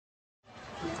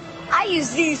I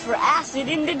use these for acid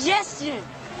indigestion.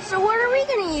 So what are we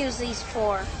going to use these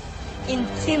for?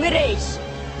 Intimidation.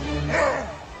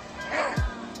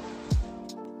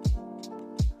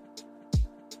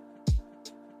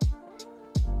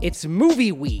 It's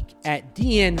movie week at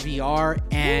DNVR,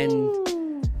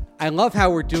 and I love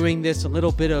how we're doing this, a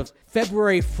little bit of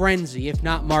February frenzy, if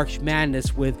not March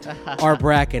Madness, with our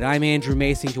bracket. I'm Andrew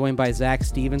Macy, joined by Zach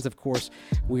Stevens. Of course,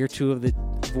 we are two of the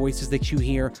voices that you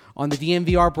hear on the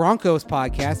DNVR Broncos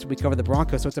podcast. We cover the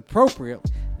Broncos, so it's appropriate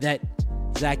that,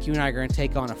 Zach, you and I are going to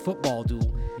take on a football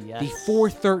duel. Yes. The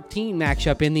 4-13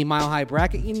 matchup in the Mile High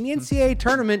bracket. In the NCAA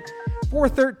tournament,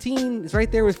 4-13 is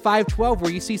right there with 5-12,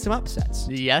 where you see some upsets.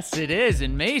 Yes, it is.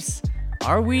 And Mace,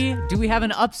 do we have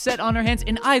an upset on our hands?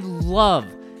 And I love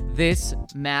this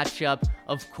matchup.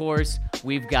 Of course,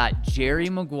 we've got Jerry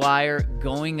Maguire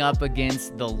going up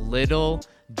against the Little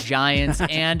Giants,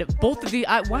 and both of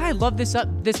why I love this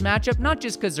matchup, not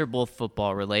just because they're both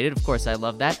football related, of course I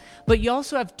love that, but you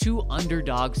also have two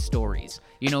underdog stories.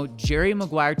 You know, Jerry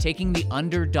Maguire taking the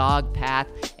underdog path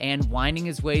and winding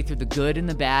his way through the good and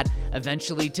the bad,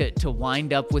 eventually to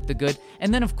wind up with the good.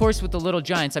 And then, of course, with the Little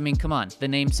Giants, I mean, come on, the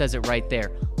name says it right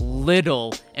there.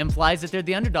 Little implies that they're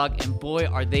the underdog, and boy,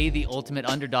 are they the ultimate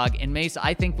underdog. And Mace,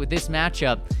 I think with this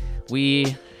matchup,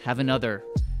 we have another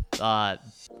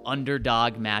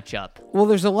underdog matchup. Well,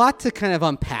 there's a lot to kind of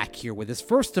unpack here with this.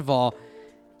 First of all,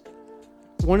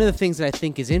 one of the things that I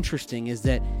think is interesting is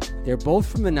that they're both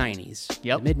from the 90s,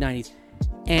 the mid-90s,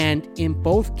 and in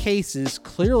both cases,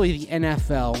 clearly the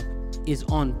NFL is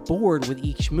on board with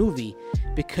each movie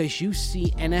because you see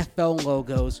NFL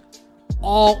logos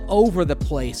all over the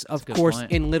place. Of course,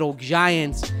 in Little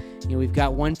Giants, we've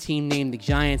got one team named the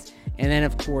Giants, and then,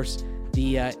 of course,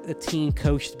 the team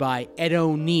coached by Ed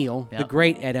O'Neill, the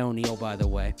great Ed O'Neill, by the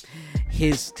way.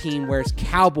 His team wears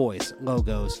Cowboys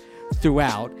logos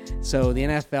throughout. So the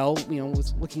NFL,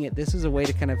 was looking at this as a way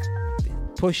to kind of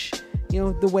push,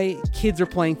 the way kids are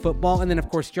playing football. And then, of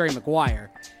course, Jerry Maguire.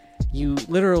 You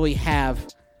literally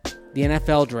have the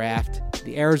NFL draft,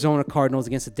 the Arizona Cardinals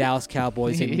against the Dallas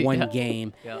Cowboys in one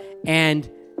game. Yeah. And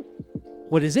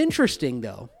what is interesting,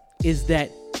 though, is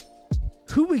that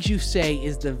who would you say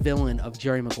is the villain of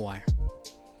Jerry Maguire?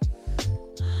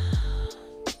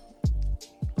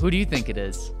 Who do you think it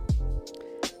is?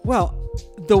 Well,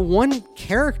 the one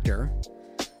character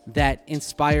that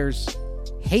inspires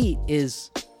hate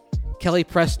is Kelly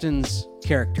Preston's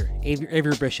character,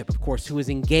 Avery Bishop, of course, who is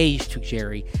engaged to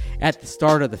Jerry at the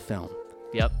start of the film.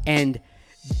 Yep. And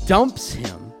dumps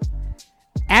him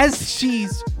as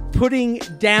she's putting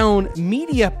down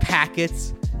media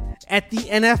packets at the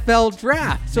NFL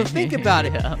draft. So think about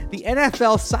it. The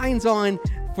NFL signs on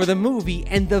for the movie,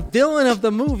 and the villain of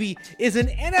the movie is an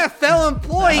NFL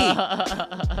employee.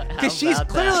 Because she's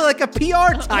clearly like a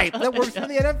PR type that works for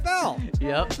the NFL.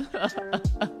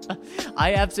 Yep.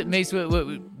 I absolutely, Mace,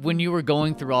 when you were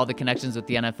going through all the connections with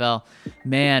the NFL,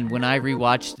 man, when I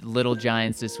rewatched Little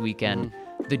Giants this weekend,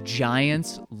 the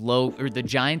Giants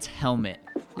helmet,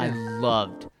 I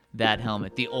loved that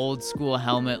helmet, the old school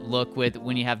helmet look with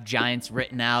when you have Giants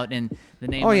written out and the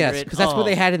name. Oh yes, because that's what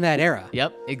they had in that era.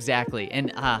 Yep, exactly,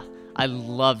 and I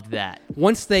loved that.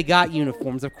 Once they got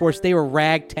uniforms, of course they were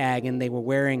ragtag and they were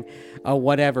wearing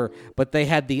whatever, but they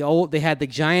had the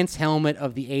Giants helmet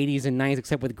of the 80s and 90s,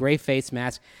 except with gray face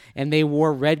masks, and they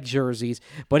wore red jerseys.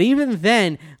 But even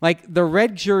then, like the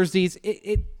red jerseys,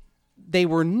 they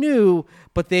were new,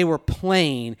 but they were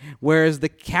plain, whereas the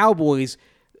Cowboys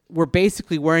were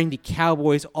basically wearing the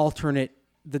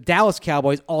Dallas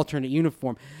Cowboys alternate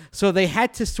uniform. So they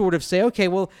had to sort of say, okay,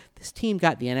 well, this team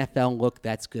got the NFL look,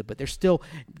 that's good, but they're still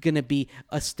going to be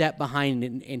a step behind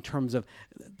in terms of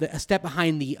a step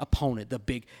behind the opponent, the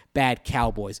big bad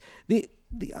Cowboys. The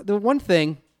one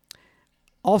thing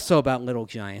also about Little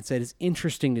Giants that is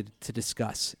interesting to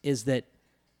discuss is that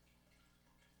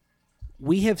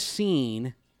we have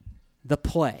seen the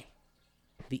play,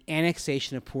 the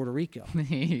annexation of Puerto Rico.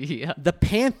 Yeah. The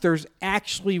Panthers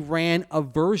actually ran a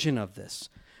version of this,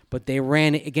 but they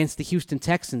ran it against the Houston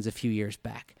Texans a few years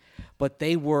back. But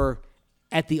they were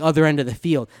at the other end of the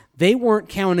field. They weren't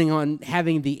counting on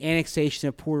having the annexation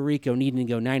of Puerto Rico needing to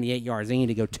go 98 yards. They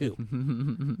needed to go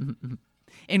 2.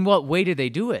 In what way did they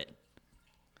do it?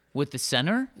 With the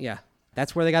center? Yeah,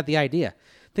 that's where they got the idea.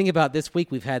 Think about this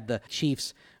week. We've had the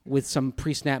Chiefs with some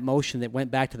pre-snap motion that went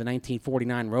back to the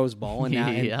 1949 Rose Bowl. And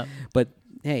now, but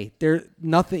hey,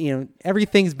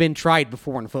 everything's been tried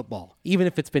before in football, even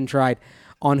if it's been tried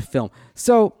on film.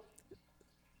 So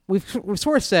we've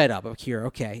sort of set up here.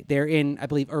 Okay, they're in, I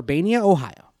believe, Urbana,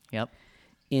 Ohio. Yep.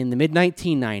 In the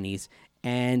mid-1990s,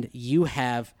 and you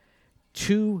have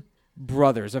two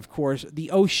brothers, of course,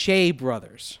 the O'Shea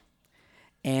brothers.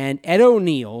 And Ed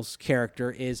O'Neill's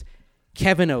character is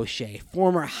Kevin O'Shea,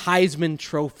 former Heisman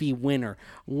Trophy winner,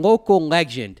 local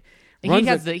legend. He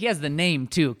has the name,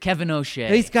 too, Kevin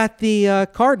O'Shea. He's got the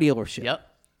car dealership. Yep.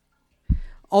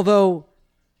 Although,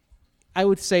 I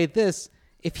would say this,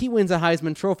 if he wins a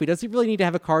Heisman Trophy, does he really need to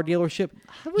have a car dealership?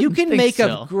 You can make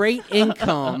a great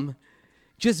income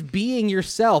just being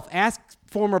yourself. Ask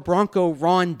former Bronco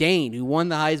Ron Dane, who won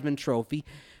the Heisman Trophy,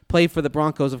 played for the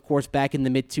Broncos, of course, back in the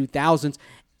mid-2000s.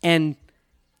 And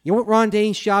you know what Ron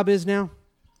Dane's job is now?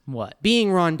 What?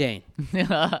 Being Ron Dane.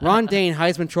 Ron Dane,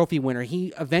 Heisman Trophy winner.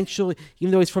 He eventually,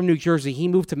 even though he's from New Jersey, he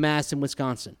moved to Madison,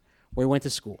 Wisconsin, where he went to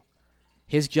school.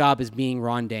 His job is being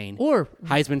Ron Dane, or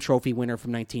Heisman Trophy winner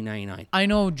from 1999. I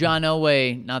know John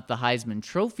Elway, not the Heisman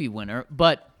Trophy winner,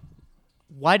 but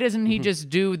why doesn't he just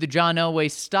do the John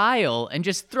Elway style and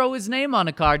just throw his name on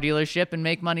a car dealership and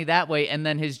make money that way, and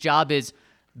then his job is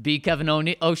be Kevin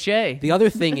O'Shea? The other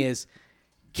thing is,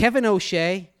 Kevin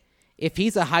O'Shea, if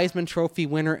he's a Heisman Trophy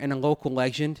winner and a local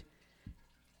legend,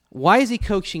 why is he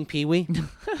coaching Pee Wee?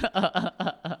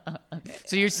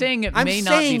 So you're saying it may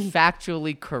not be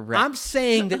factually correct. I'm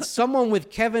saying that someone with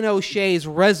Kevin O'Shea's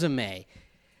resume,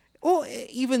 well,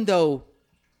 even though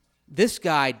this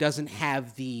guy doesn't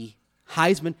have the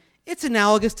Heisman, it's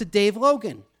analogous to Dave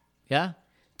Logan. Yeah.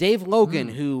 Dave Logan,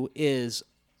 who is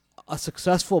a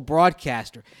successful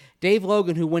broadcaster. Dave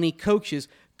Logan, who when he coaches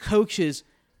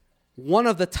one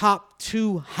of the top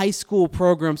 2 high school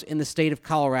programs in the state of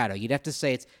Colorado. You'd have to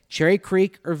say it's Cherry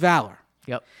Creek or Valor.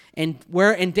 Yep.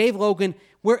 And Dave Logan,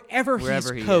 wherever he's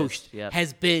coached, yep,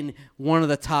 has been one of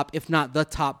the top, if not the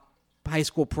top high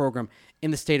school program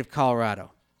in the state of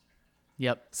Colorado.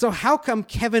 Yep. So how come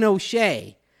Kevin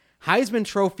O'Shea, Heisman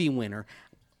Trophy winner,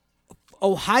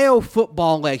 Ohio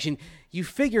football legend, you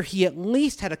figure he at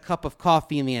least had a cup of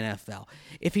coffee in the NFL.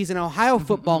 If he's an Ohio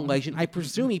football legend, I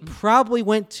presume he probably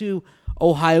went to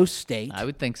Ohio State. I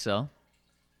would think so.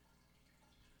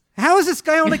 How is this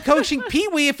guy only coaching Pee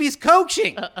Wee if he's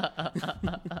coaching?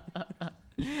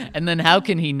 And then how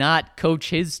can he not coach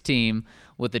his team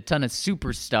with a ton of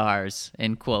superstars,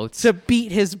 in quotes, to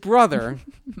beat his brother?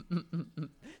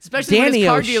 Especially when his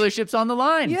car dealership's on the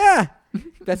line. Yeah.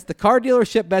 That's the car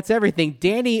dealership. That's everything.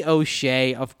 Danny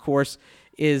O'Shea, of course,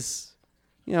 is,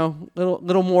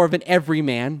 little more of an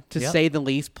everyman, to say the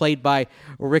least, played by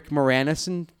Rick Moranis.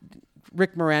 And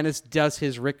Rick Moranis does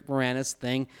his Rick Moranis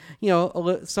thing,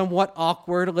 somewhat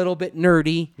awkward, a little bit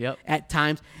nerdy at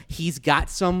times. He's got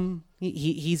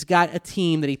he's got a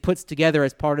team that he puts together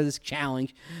as part of this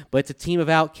challenge, but it's a team of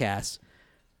outcasts.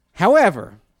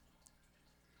 However,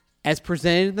 as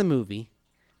presented in the movie,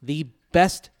 the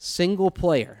best single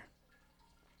player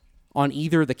on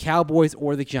either the Cowboys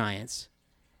or the Giants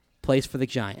plays for the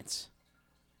Giants.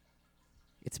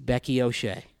 It's Becky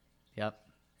O'Shea. Yep.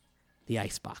 The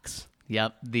Icebox.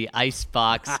 Yep, the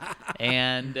Icebox.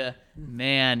 And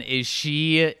man, is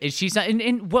she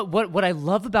and what I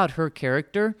love about her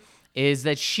character is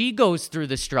that she goes through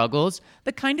the struggles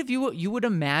that kind of you would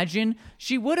imagine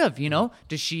she would have,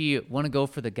 Does she want to go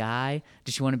for the guy?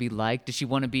 Does she want to be liked? Does she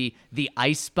want to be the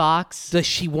Icebox? Does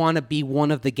she want to be one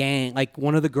of the gang, like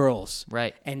one of the girls?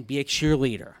 Right. And be a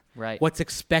cheerleader? Right. What's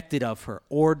expected of her?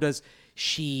 Or does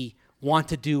she want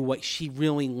to do what she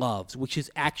really loves, which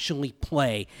is actually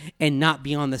play and not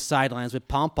be on the sidelines with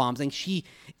pom-poms? And she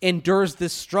endures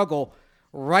this struggle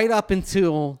right up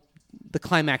until the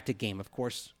climactic game, of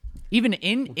course. Even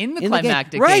in the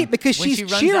climactic game. Right, because she's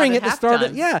cheering at the start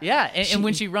of and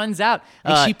when she runs out.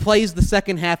 And she plays the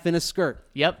second half in a skirt.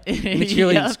 Yep. In the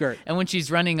cheerleading skirt. And when she's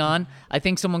running on, I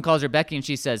think someone calls her Becky and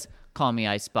she says, "Call me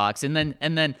Icebox." And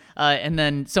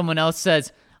then someone else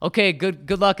says, "Okay,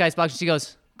 good luck, Icebox." And she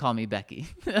goes, "Call me Becky."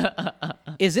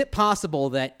 Is it possible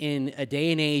that in a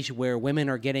day and age where women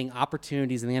are getting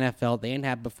opportunities in the NFL they didn't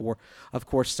have before, of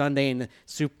course, Sunday in the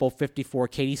Super Bowl 54,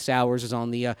 Katie Sowers is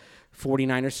on the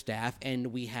 49ers staff, and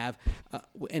we have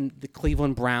and the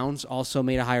Cleveland Browns also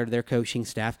made a hire to their coaching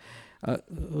staff,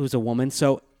 who's a woman.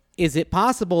 So is it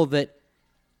possible that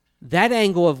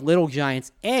angle of Little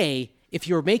Giants, if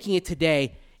you were making it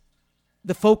today,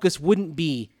 the focus wouldn't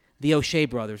be the O'Shea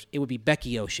brothers, it would be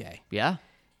Becky O'Shea? Yeah.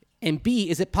 And B,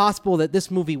 is it possible that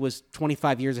this movie was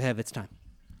 25 years ahead of its time?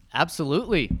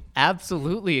 Absolutely.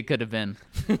 Absolutely it could have been.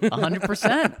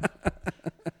 100%.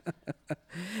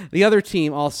 The other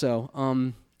team also,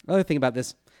 another thing about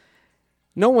this,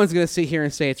 no one's going to sit here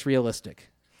and say it's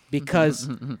realistic because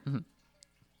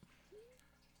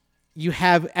you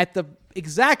have at the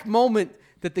exact moment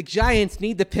that the Giants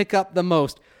need to pick up the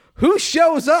most, who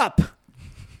shows up?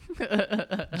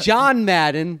 John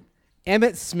Madden,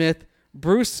 Emmitt Smith,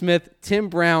 Bruce Smith, Tim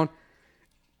Brown,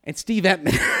 and Steve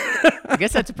Entman. I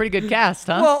guess that's a pretty good cast,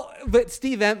 huh? Well, but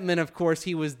Steve Entman, of course,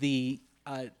 he was the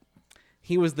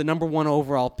number 1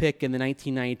 overall pick in the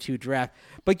 1992 draft.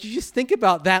 But you just think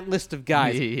about that list of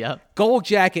guys. Yep. Gold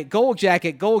jacket, gold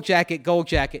jacket, gold jacket, gold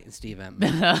jacket, and Steve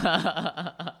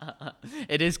Entman.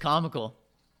 It is comical.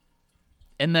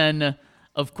 And then,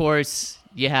 of course,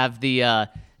 you have the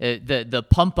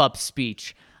pump up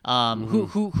speech.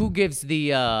 Who gives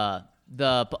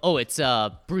it's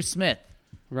Bruce Smith.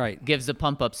 Right. Gives the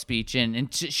pump up speech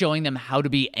and showing them how to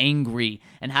be angry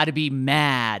and how to be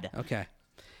mad. Okay.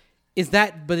 Is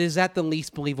that the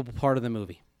least believable part of the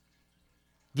movie?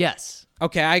 Yes.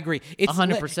 Okay, I agree. It's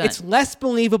 100%. It's less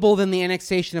believable than the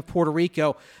annexation of Puerto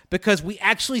Rico because we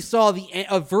actually saw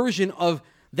a version of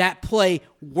that play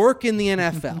work in the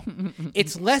NFL.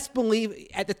 It's less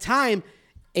at the time,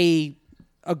 a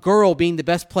girl being the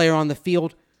best player on the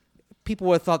field, people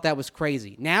would have thought that was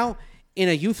crazy. Now, in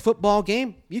a youth football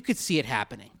game, you could see it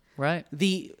happening. Right.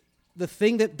 The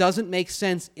thing that doesn't make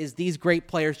sense is these great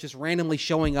players just randomly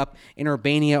showing up in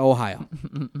Urbana, Ohio.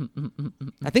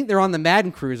 I think they're on the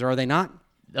Madden cruiser, are they not?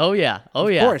 Oh, yeah. Of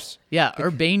course. Yeah,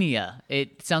 Urbana.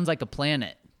 It sounds like a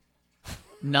planet,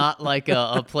 not like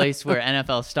a place where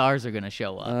NFL stars are going to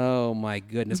show up. Oh, my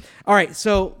goodness. All right,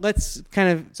 so let's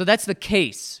So that's the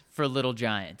case for Little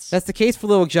Giants. That's the case for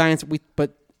Little Giants,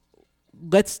 but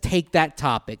let's take that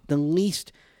topic, the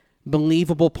least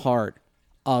believable part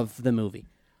of the movie.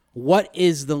 What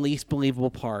is the least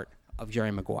believable part of Jerry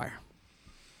Maguire?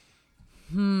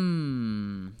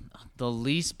 The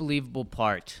least believable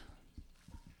part.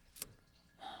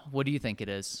 What do you think it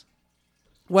is?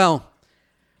 Well,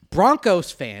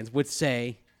 Broncos fans would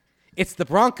say it's the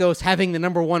Broncos having the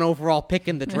number 1 overall pick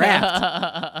in the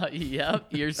draft. Yep,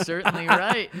 you're certainly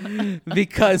right.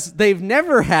 Because they've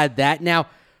never had that. Now,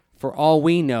 for all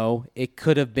we know, it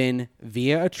could have been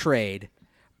via a trade,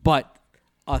 but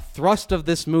a thrust of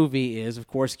this movie is, of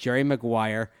course, Jerry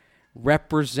Maguire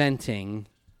representing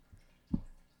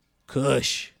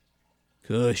Frank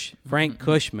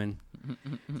Cushman.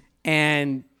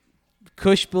 And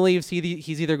Cush believes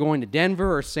he's either going to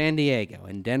Denver or San Diego,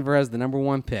 and Denver has the number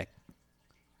 1 pick.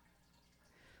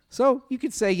 So you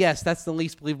could say, yes, that's the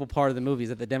least believable part of the movie, is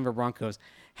that the Denver Broncos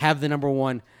have the number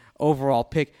 1 overall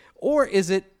pick. Or is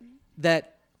it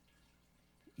that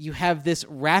you have this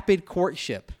rapid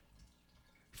courtship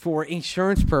for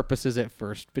insurance purposes at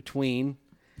first between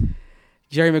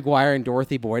Jerry Maguire and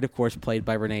Dorothy Boyd, of course, played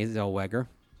by Renee Zellweger?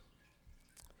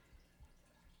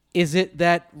 Is it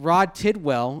that Rod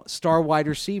Tidwell, star wide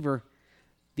receiver,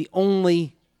 the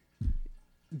only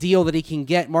deal that he can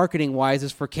get marketing-wise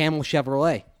is for Camel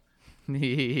Chevrolet?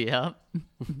 Yep.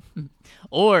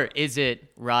 Or is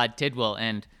it Rod Tidwell?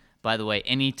 And by the way,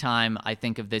 anytime I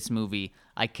think of this movie,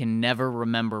 I can never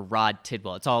remember Rod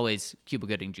Tidwell. It's always Cuba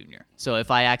Gooding Jr. So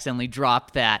if I accidentally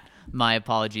dropped that, my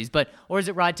apologies. Or is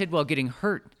it Rod Tidwell getting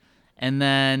hurt and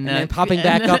then popping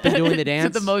back up and doing the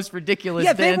dance? To the most ridiculous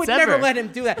dance ever. Yeah, they would never let him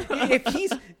do that. If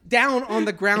he's down on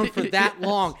the ground for that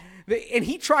long and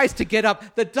he tries to get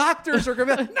up, the doctors are going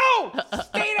to be like, no,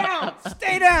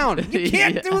 stay down. You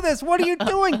can't do this. What are you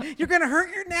doing? You're going to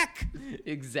hurt your neck.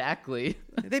 Exactly.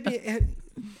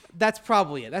 That's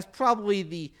probably it. That's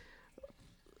probably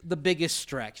the biggest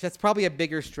stretch. That's probably a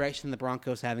bigger stretch than the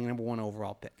Broncos having number 1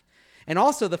 overall pick. And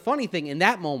also the funny thing in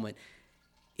that moment,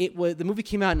 the movie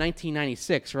came out in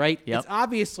 1996, right? Yep. It's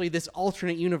obviously this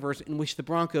alternate universe in which the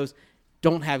Broncos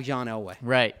don't have John Elway.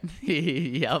 Right.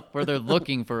 Yep. Where they're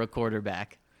looking for a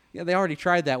quarterback. Yeah, they already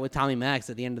tried that with Tommy Maddox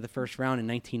at the end of the first round in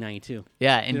 1992.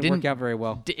 Yeah, and didn't work out very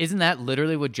well. Isn't that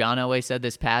literally what John Elway said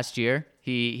this past year?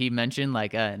 He mentioned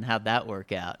and how'd that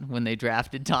work out when they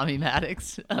drafted Tommy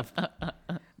Maddox?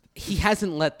 He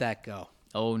hasn't let that go.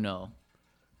 Oh no,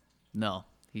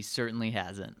 he certainly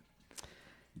hasn't.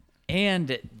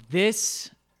 And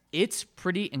it's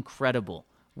pretty incredible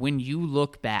when you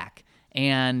look back.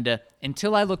 And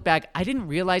until I look back, I didn't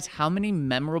realize how many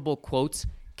memorable quotes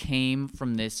came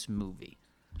from this movie.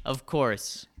 Of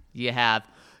course, you have,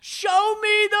 "Show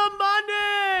me the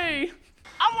money!"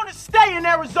 I want to stay in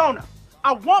Arizona.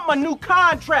 I want my new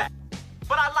contract.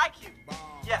 But I like you.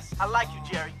 Yes, I like you,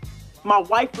 Jerry. My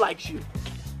wife likes you.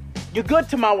 You're good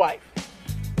to my wife.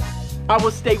 I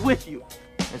will stay with you.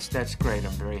 That's great.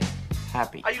 I'm very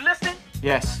happy. Are you listening?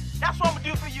 Yes. That's what I'm going to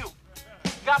do for you.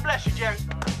 God bless you, Jerry.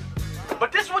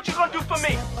 But this is what you're going to do for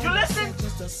me. You listen?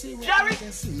 Jerry?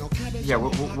 Yeah,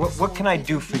 what can I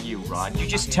do for you, Rod? You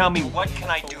just tell me, what can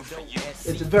I do for you?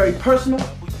 It's a very personal,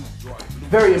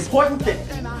 very important thing.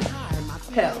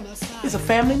 Hell, it's a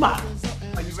family motto.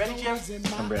 Are you ready, Jerry?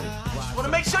 I'm ready. Just want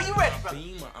to make sure you're ready, brother.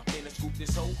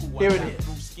 Here it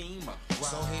is.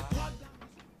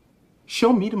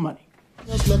 Show me the money.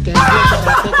 Looking good, but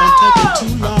I think I'm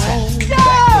taking too long. Yo!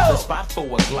 The spot for a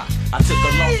Glock. I took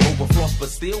a long over floss, but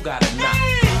still got a knock.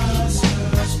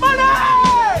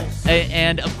 Money!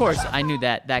 And of course, I knew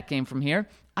that came from here.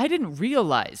 I didn't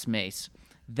realize, Mace,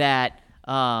 that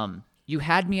You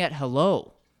Had Me at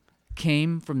Hello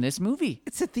came from this movie.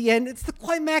 It's at the end. It's the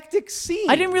climactic scene.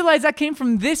 I didn't realize that came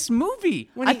from this movie.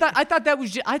 I thought that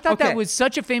was Okay. that was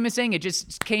such a famous saying. It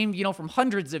just came, from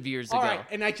hundreds of years All ago. right,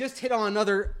 and I just hit on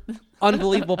another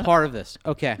unbelievable part of this.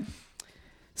 Okay.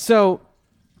 So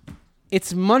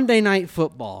it's Monday Night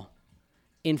Football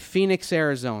in Phoenix,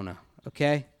 Arizona,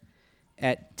 okay?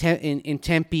 In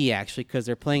Tempe, actually, because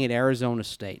they're playing at Arizona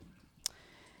State.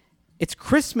 It's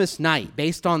Christmas night,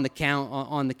 based on the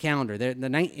calendar.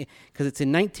 Because it's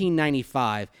in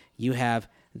 1995. You have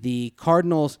the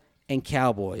Cardinals and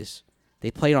Cowboys. They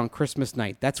played on Christmas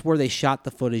night. That's where they shot the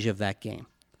footage of that game.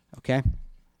 Okay.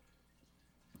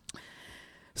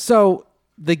 So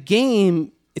the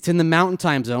game, it's in the Mountain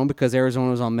Time zone because Arizona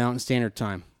was on Mountain Standard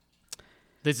Time.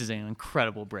 This is an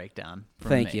incredible breakdown.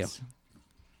 Thank you.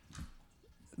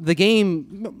 The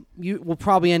game will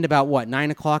probably end about what,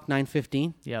 9 o'clock,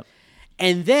 9:15? Yep.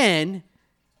 And then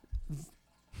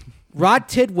Rod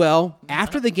Tidwell,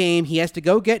 after the game, he has to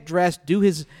go get dressed, do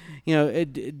his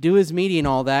media and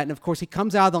all that. And of course, he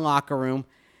comes out of the locker room,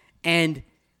 and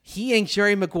he and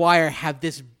Jerry Maguire have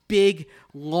this big,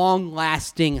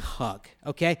 long-lasting hug.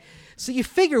 Okay, so you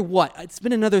figure what? It's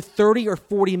been another 30 or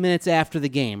 40 minutes after the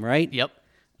game, right? Yep.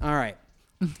 All right.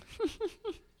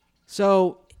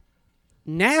 So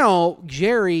now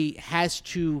Jerry has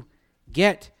to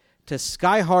get to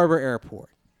Sky Harbor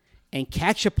Airport and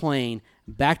catch a plane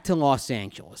back to Los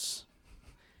Angeles.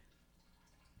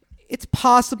 It's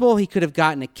possible he could have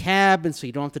gotten a cab, and so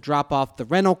you don't have to drop off the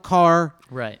rental car.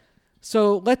 Right.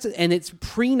 So and it's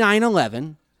pre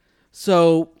 9/11,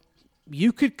 so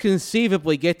you could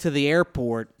conceivably get to the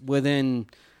airport within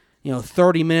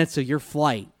 30 minutes of your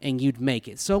flight, and you'd make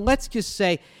it. So let's just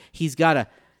say he's got a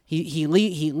he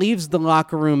leaves the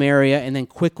locker room area and then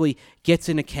quickly gets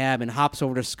in a cab and hops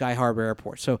over to Sky Harbor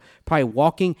Airport. So probably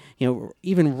walking,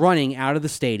 even running out of the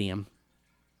stadium,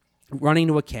 running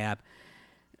to a cab,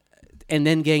 and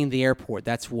then getting to the airport.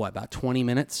 That's what, about 20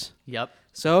 minutes? Yep.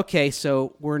 So okay,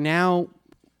 so we're now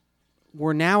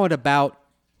at about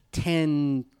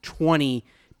 10:20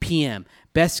 p.m.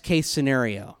 Best case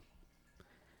scenario.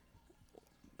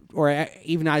 Or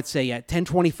even I'd say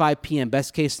 10:25 p.m.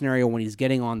 best case scenario when he's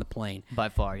getting on the plane. By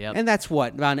far, yep. And that's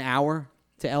what, about an hour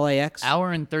to LAX?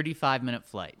 Hour and 35-minute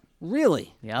flight.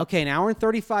 Really? Yep. Okay, an hour and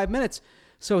 35 minutes.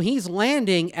 So he's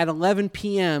landing at 11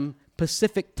 p.m.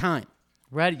 Pacific time.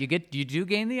 Right, you do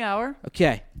gain the hour.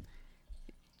 Okay.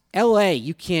 LA,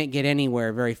 you can't get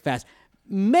anywhere very fast.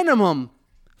 Minimum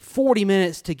 40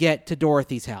 minutes to get to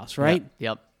Dorothy's house, right?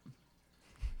 Yep.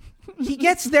 He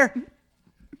gets there.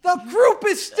 The group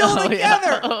is still together.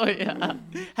 Yeah. Oh, yeah.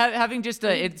 Having just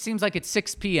it seems like it's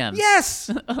 6 p.m. Yes.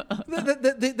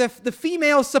 The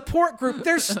female support group,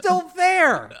 they're still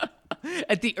there.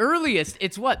 At the earliest,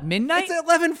 it's what, midnight? It's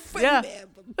 11. Yeah.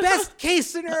 Best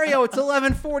case scenario, it's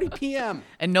 11:40 p.m.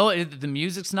 And no, the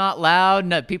music's not loud.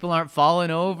 No, people aren't falling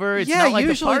over. It's Yeah, not like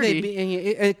usually a party. they'd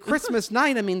be at Christmas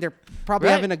night. I mean, they're probably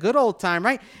Right. having a good old time,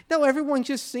 right? No, everyone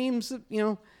just seems,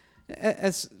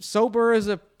 as sober as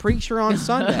a preacher on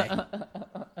Sunday.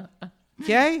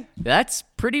 Okay? That's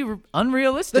pretty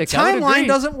unrealistic. The I would timeline agree.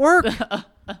 doesn't work.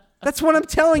 That's what I'm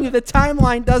telling you. The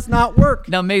timeline does not work.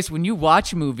 Now, Mace, when you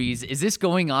watch movies, is this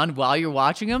going on while you're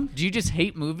watching them? Do you just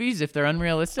hate movies if they're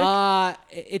unrealistic?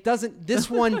 It doesn't. This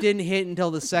one didn't hit until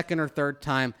the second or third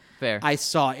time Fair. I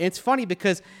saw it. It's funny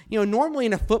because, normally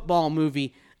in a football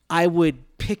movie, I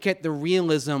would pick at the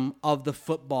realism of the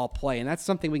football play, and that's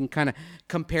something we can kind of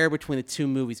compare between the two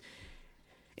movies.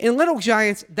 In Little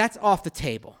Giants, that's off the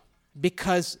table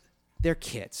because they're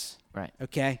kids. Right.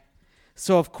 Okay?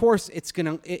 So of course it's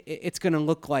gonna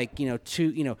look like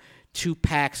two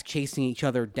packs chasing each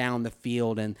other down the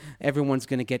field and everyone's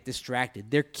gonna get distracted.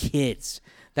 They're kids.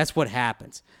 That's what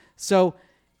happens. So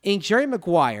in Jerry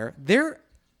Maguire,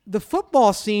 the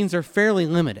football scenes are fairly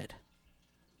limited.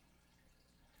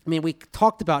 I mean, we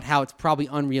talked about how it's probably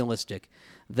unrealistic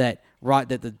that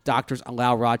the doctors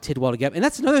allow Rod Tidwell to get, and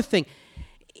that's another thing.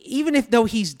 Even though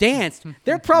he's danced,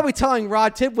 they're probably telling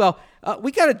Rod Tidwell,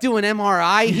 we got to do an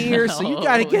MRI here, so you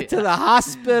got to get to the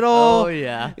hospital. Oh,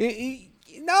 yeah.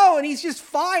 No, and he's just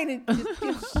fine. And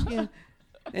just gives,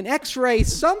 an X-ray,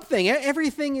 something.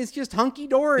 Everything is just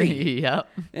hunky-dory Yep.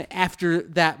 after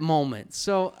that moment.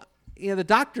 So, the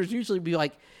doctors usually be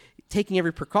like taking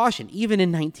every precaution, even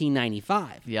in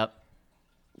 1995. Yep.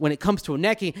 When it comes to a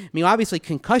neck, I mean, obviously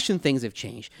concussion things have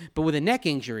changed, but with a neck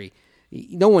injury,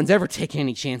 no one's ever taken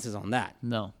any chances on that.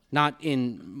 No. Not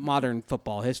in modern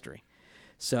football history.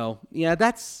 So, yeah,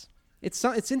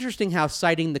 it's interesting how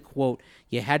citing the quote,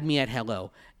 "You had me at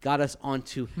hello," got us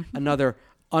onto another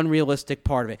unrealistic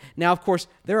part of it. Now, of course,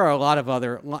 there are a lot of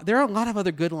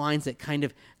other good lines that kind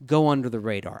of go under the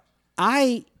radar.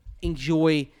 I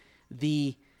enjoy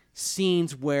the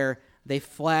scenes where they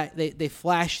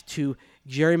flash to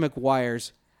Jerry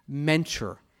Maguire's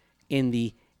mentor in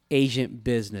the agent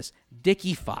business,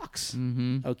 Dickie Fox.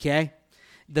 Mm-hmm. Okay?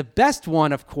 The best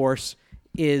one, of course,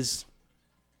 is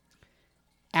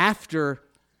after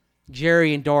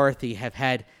Jerry and Dorothy have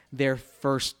had their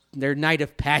night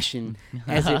of passion,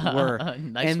 as it were.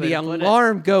 Nice and way the to put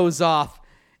alarm goes off,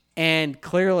 and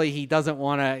clearly he doesn't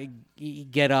want to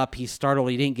get up. He's startled.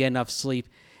 He didn't get enough sleep.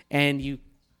 And you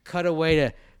cut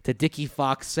away to Dickie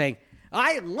Fox saying,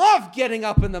 "I love getting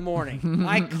up in the morning."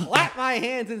 I clap my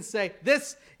hands and say,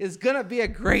 "This is going to be a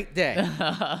great day."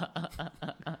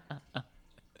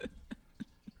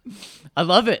 I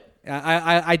love it.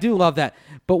 I do love that.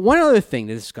 But one other thing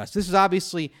to discuss. This is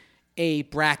obviously a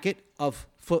bracket of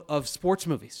sports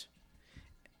movies.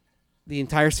 The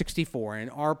entire 64. And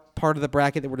our part of the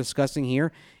bracket that we're discussing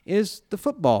here is the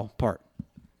football part.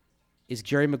 Is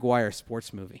Jerry Maguire a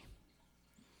sports movie?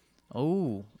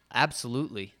 Oh,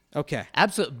 absolutely. Okay.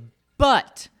 Absolutely.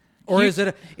 But or is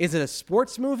it a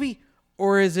sports movie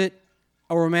or is it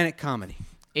a romantic comedy?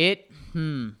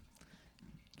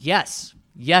 Yes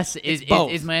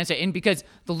is my answer. And because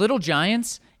The Little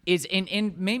Giants is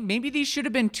in maybe these should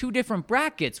have been two different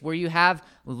brackets where you have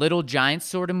Little Giants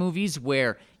sort of movies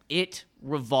where it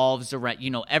revolves around,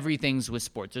 everything's with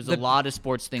sports. There's a lot of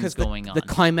sports things going on. The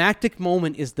climactic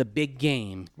moment is the big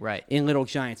game, right, in Little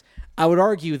Giants. I would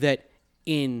argue that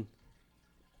in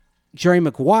Jerry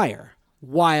Maguire,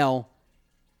 while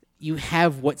you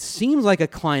have what seems like a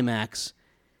climax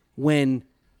when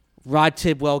Rod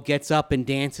Tidwell gets up and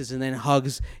dances and then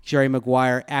hugs Jerry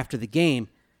Maguire after the game,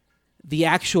 the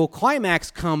actual climax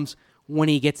comes when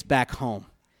he gets back home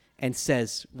and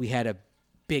says, "We had a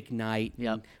big night,"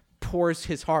 and pours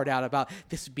his heart out about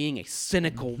this being a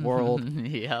cynical world.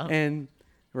 Yeah. And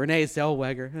Renee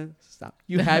Zellweger, stop.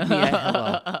 You had me at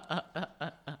hello.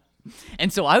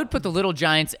 And so I would put The Little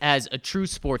Giants as a true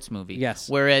sports movie. Yes.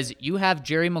 Whereas you have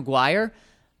Jerry Maguire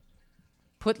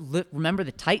Remember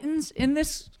the Titans in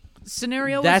this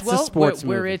scenario That's as well? a sports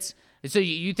where movie. it's so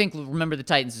you think Remember the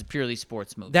Titans is purely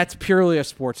sports movie? That's purely a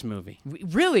sports movie.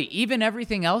 Really? Even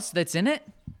everything else that's in it?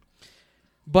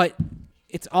 But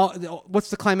it's all. What's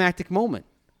the climactic moment?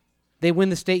 They win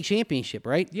the state championship,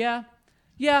 right? Yeah.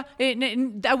 Yeah,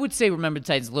 and I would say Remember the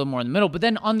Titans a little more in the middle. But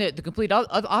then on the complete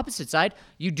opposite side,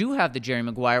 you do have the Jerry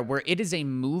Maguire, where it is a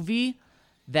movie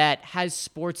that has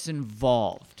sports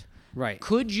involved. Right.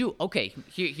 Could you? Okay,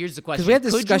 here's the question. Because we had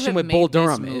this discussion with Bull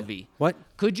Durham. Movie? What?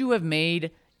 Could you have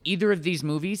made either of these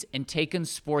movies and taken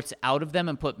sports out of them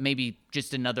and put maybe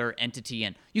just another entity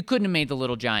in? You couldn't have made The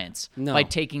Little Giants by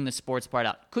taking the sports part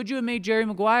out. Could you have made Jerry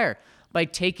Maguire by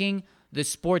taking the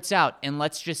sports out, and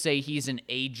let's just say he's an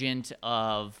agent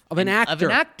of an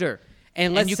actor.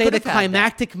 And let's say the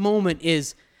climactic moment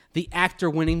is the actor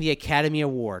winning the Academy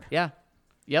Award. Yeah.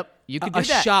 Yep. You could do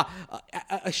that.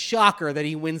 A shocker that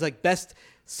he wins like best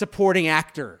supporting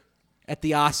actor at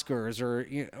the Oscars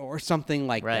or something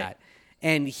like that.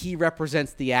 And he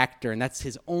represents the actor, and that's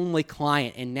his only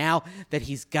client. And now that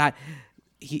he's got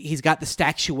the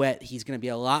statuette, he's going to be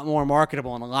a lot more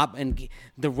marketable and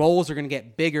the roles are going to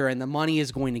get bigger and the money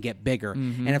is going to get bigger.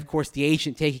 Mm-hmm. And of course, the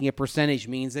agent taking a percentage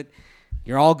means that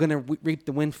you're all going to reap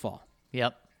the windfall.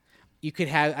 Yep. You could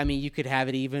have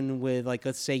it even with, like,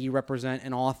 let's say you represent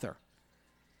an author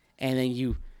and then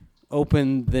you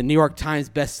open the New York Times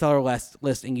bestseller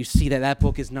list and you see that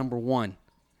book is number 1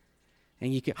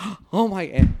 and you can, oh my,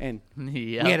 and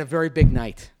we had a very big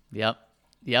night. Yep.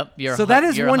 So that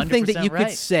is one thing that you right.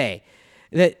 could say,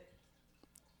 that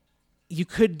you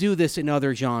could do this in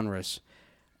other genres.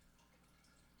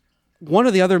 One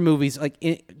of the other movies, like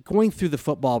going through the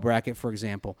football bracket, for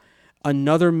example,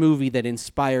 another movie that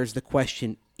inspires the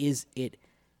question, is it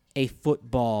a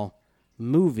football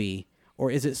movie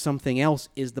or is it something else,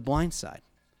 is The Blind Side.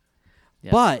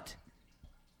 Yep. But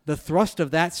the thrust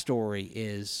of that story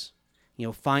is,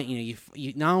 you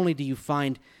not only do you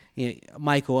find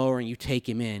Michael Oher, you take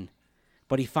him in,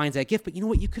 but he finds that gift. But you know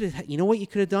what you could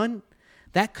have done?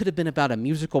 That could have been about a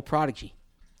musical prodigy.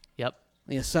 Yep.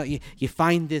 So you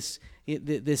find this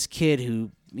kid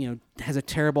who has a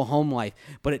terrible home life,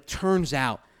 but it turns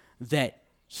out that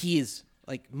he is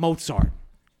like Mozart.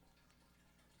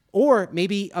 Or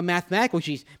maybe a mathematical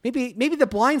genius. Maybe The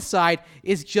Blind Side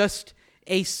is just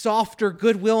a softer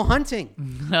Goodwill Hunting.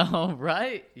 No,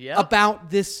 right? Yeah.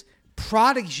 About this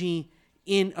prodigy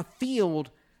in a field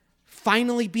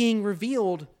finally being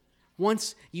revealed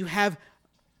once you have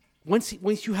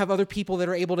other people that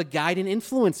are able to guide and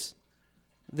influence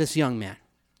this young man.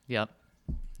 Yep.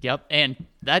 And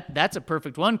that's a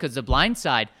perfect one because The Blind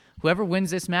Side, whoever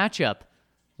wins this matchup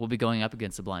will be going up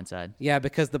against The Blind Side. Yeah,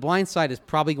 because The Blind Side is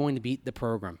probably going to beat The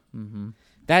Program. Mm-hmm.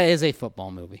 That is a football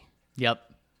movie. Yep.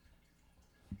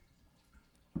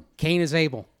 Cain is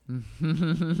Abel. The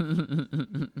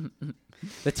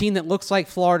team that looks like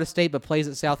Florida State but plays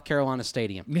at South Carolina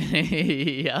Stadium.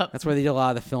 Yep. That's where they did a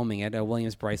lot of the filming at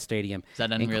Williams-Brice Stadium. Is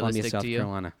that in Columbia, unrealistic South to you?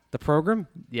 Carolina. The Program?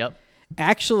 Yep.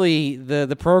 Actually,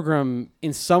 the Program,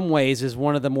 in some ways, is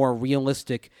one of the more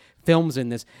realistic films in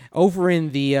this. Over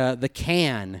in the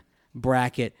Cannes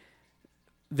bracket,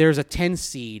 there's a 10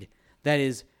 seed that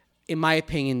is, in my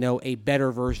opinion, though, a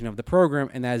better version of The Program,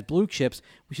 and that is Blue Chips,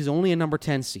 which is only a number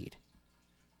 10 seed.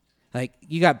 Like,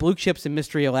 you got Blue Chips and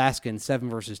Mystery Alaska in 7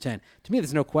 versus 10. To me,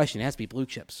 there's no question. It has to be Blue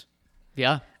Chips.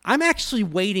 Yeah. I'm actually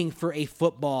waiting for a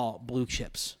football Blue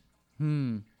Chips.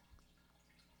 You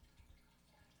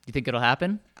think it'll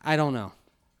happen? I don't know.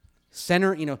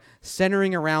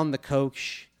 Centering around the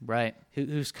coach, right?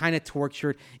 Who's kind of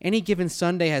tortured. Any Given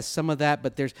Sunday has some of that,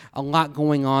 but there's a lot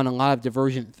going on, a lot of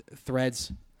divergent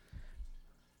threads.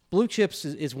 Blue Chips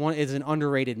is an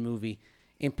underrated movie.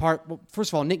 In part, well, first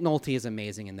of all, Nick Nolte is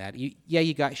amazing in that. You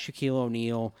got Shaquille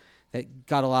O'Neal that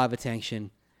got a lot of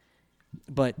attention,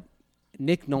 but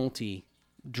Nick Nolte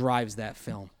drives that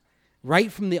film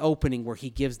right from the opening where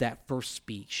he gives that first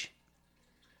speech,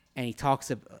 and he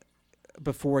talks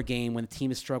before a game when the team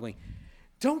is struggling.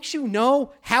 Don't you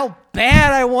know how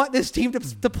bad I want this team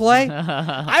to play?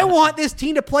 I want this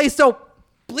team to play so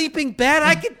bleeping bad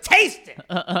I can taste it.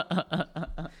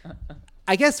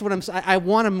 I guess I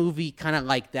want a movie kind of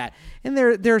like that. And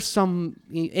there's some,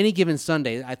 Any Given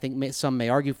Sunday, I think some may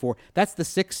argue for. That's the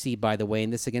 6th seed, by the way,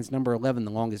 and this against number 11,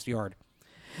 The Longest Yard.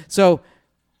 So,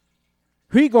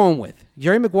 who are you going with?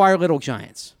 Jerry Maguire, Little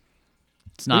Giants?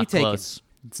 It's not close.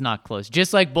 It's not close.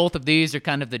 Just like both of these are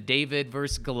kind of the David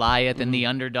versus Goliath and the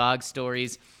underdog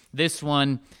stories, this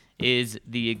one is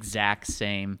the exact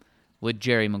same with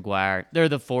Jerry Maguire. They're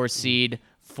the 4 seed.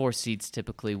 4 seeds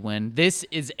typically win. This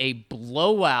is a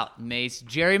blowout, Mace.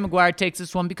 Jerry Maguire takes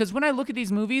this one because when I look at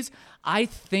these movies, I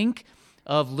think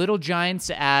of Little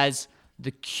Giants as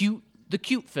the cute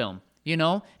film. You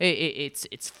know,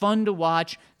 it's fun to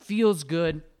watch, feels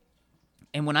good.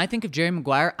 And when I think of Jerry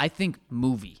Maguire, I think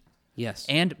movie. Yes.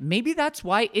 And maybe that's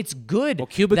why it's good. Well,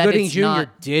 Cuba Gooding Jr.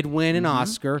 did win an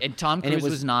Oscar. And Tom Cruise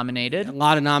was nominated. A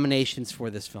lot of nominations for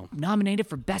this film. Nominated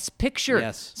for Best Picture.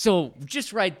 Yes. So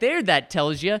just right there, that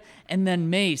tells you. And then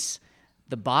Mace,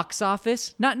 the box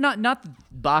office, not the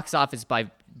box office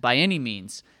by any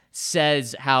means,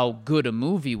 says how good a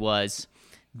movie was.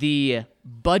 The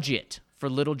budget for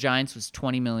Little Giants was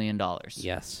 $20 million.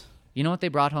 Yes. You know what they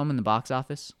brought home in the box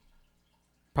office?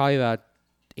 Probably about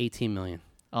 $18 million.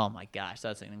 Oh my gosh,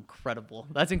 that's incredible,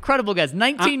 guys.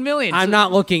 $19 million. I'm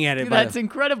not looking at it. That's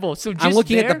incredible. So just I'm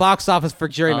looking at the box office for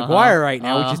Jerry Maguire right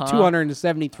now, which is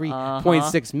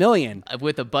 $273.6 million.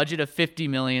 With a budget of $50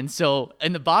 million. So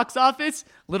in the box office,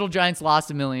 Little Giants lost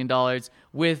 $1 million.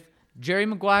 With Jerry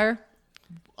Maguire,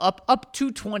 up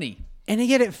 $220. And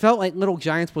yet it felt like Little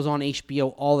Giants was on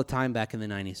HBO all the time back in the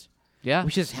 90s. Yeah.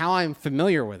 Which is how I'm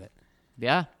familiar with it.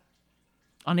 Yeah.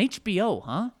 On HBO,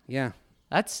 huh? Yeah.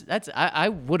 I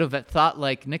would have thought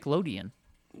like Nickelodeon.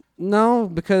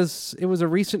 No, because it was a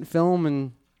recent film,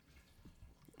 and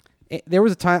there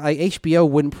was a time like HBO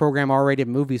wouldn't program R-rated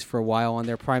movies for a while on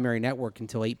their primary network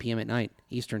until 8 p.m. at night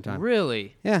Eastern time.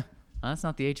 Really? Yeah. That's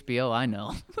not the HBO I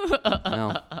know.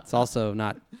 No, it's also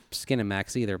not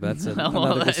Skinamax either, but that's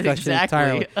another discussion exactly.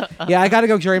 entirely. Yeah, I got to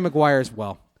go Jerry Maguire as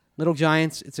well. Little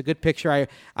Giants, it's a good picture.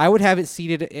 I would have it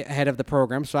seated ahead of the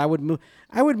program, so I would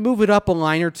move it up a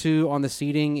line or two on the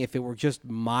seating if it were just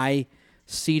my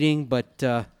seating. But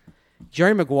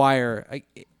Jerry Maguire,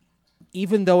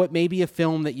 even though it may be a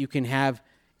film that you can have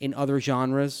in other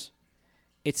genres,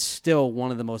 it's still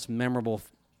one of the most memorable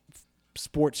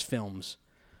sports films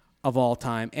of all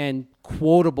time and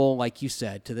quotable, like you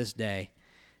said, to this day.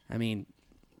 I mean,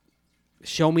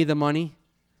 show me the money.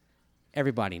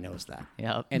 Everybody knows that.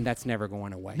 Yep. And that's never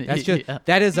going away. That's just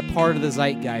that is a part of the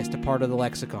zeitgeist, a part of the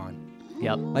lexicon.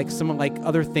 Yep. Like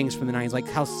other things from the 90s, like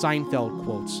how Seinfeld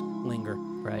quotes linger.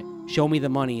 Right. Show me the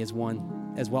money is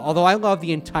one as well. Although I love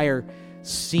the entire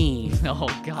scene. Oh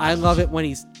god. I love it when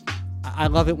he's I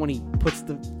love it when he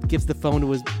gives the phone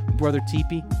to his brother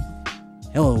Teepee.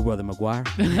 Hello, Brother Maguire.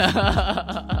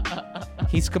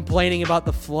 He's complaining about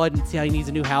the flood and how he needs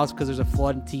a new house because there's a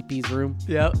flood in Teepee's room.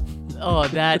 Yep. Oh,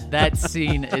 that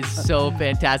scene is so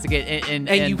fantastic. And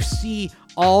you see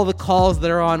all the calls that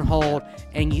are on hold,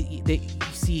 and you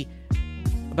see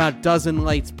about a dozen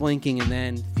lights blinking, and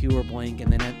then fewer blink,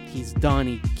 and then he's done.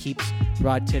 He keeps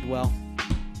Rod Tidwell.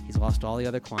 He's lost all the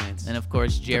other clients. And of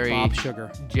course, Jerry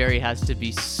has to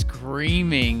be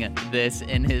screaming this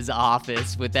in his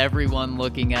office with everyone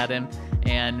looking at him.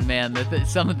 And man,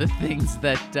 some of the things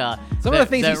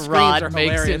that Rod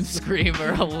makes him scream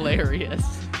are hilarious.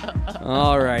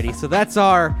 Alrighty, so that's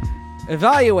our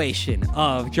evaluation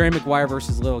of Jerry Maguire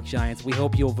versus Little Giants. We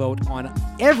hope you'll vote on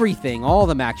everything, all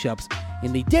the matchups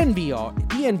in the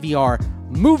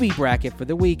DNVR movie bracket for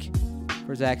the week.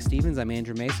 For Zach Stevens, I'm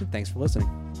Andrew Mason. Thanks for listening.